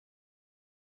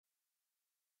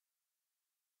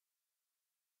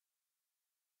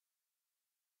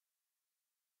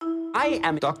I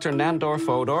am Dr. Nandor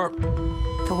Fordor.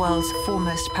 The world's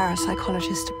foremost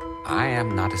parapsychologist. I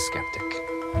am not a skeptic.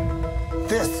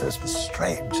 This is the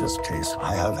strangest case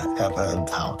I have ever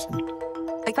encountered.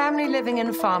 A family living in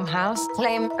a farmhouse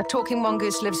claim a talking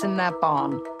mongoose lives in their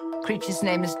barn. Creature's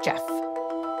name is Jeff.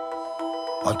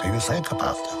 What do you think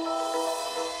about it?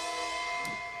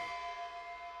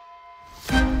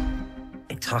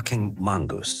 A talking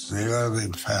mongoose. The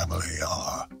Irving family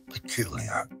are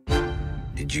peculiar.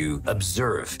 Did you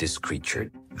observe this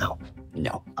creature? No,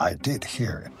 No. I did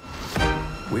hear it.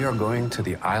 We are going to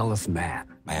the Isle of Man.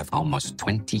 I have almost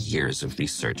 20 years of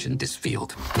research in this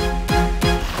field.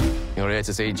 You're here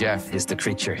to see Jeff. Is the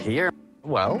creature here?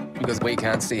 Well, because we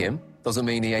can't see him, doesn't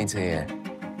mean he ain't here.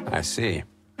 I see.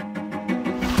 The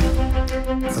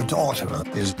daughter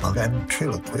is a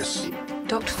ventriloquist.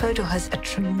 Dr. Fodor has a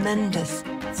tremendous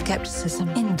skepticism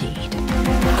indeed.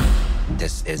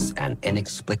 This is an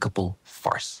inexplicable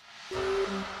farce.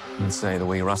 I'd say the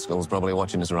wee rascal's probably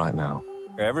watching us right now.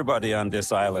 Everybody on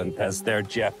this island has their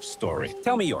Jeff story.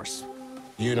 Tell me yours.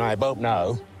 You and I both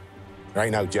know there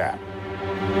ain't no Jack.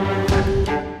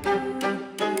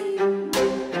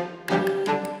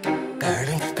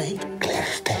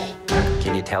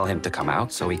 Can you tell him to come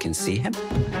out so we can see him?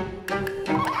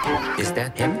 Is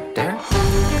that him there?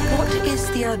 What is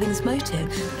the Irving's motive?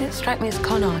 They don't strike me as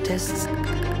con artists.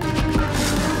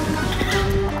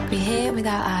 We hear with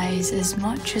our eyes as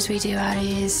much as we do our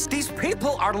ears. These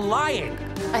people are lying.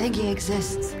 I think he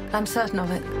exists. I'm certain of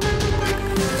it.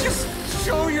 Just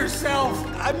show yourself.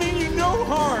 I mean you no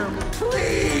harm.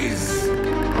 Please.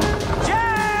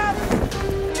 Jeff!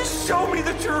 Just show me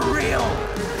that you're real.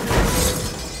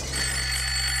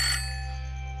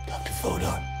 Dr.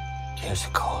 Fodor, there's a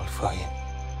call for you.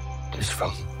 It's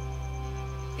from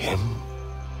him.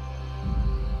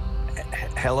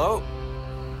 Hello?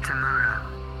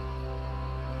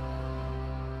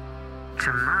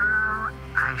 Tomorrow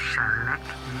I shall let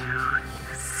you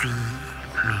see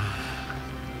me.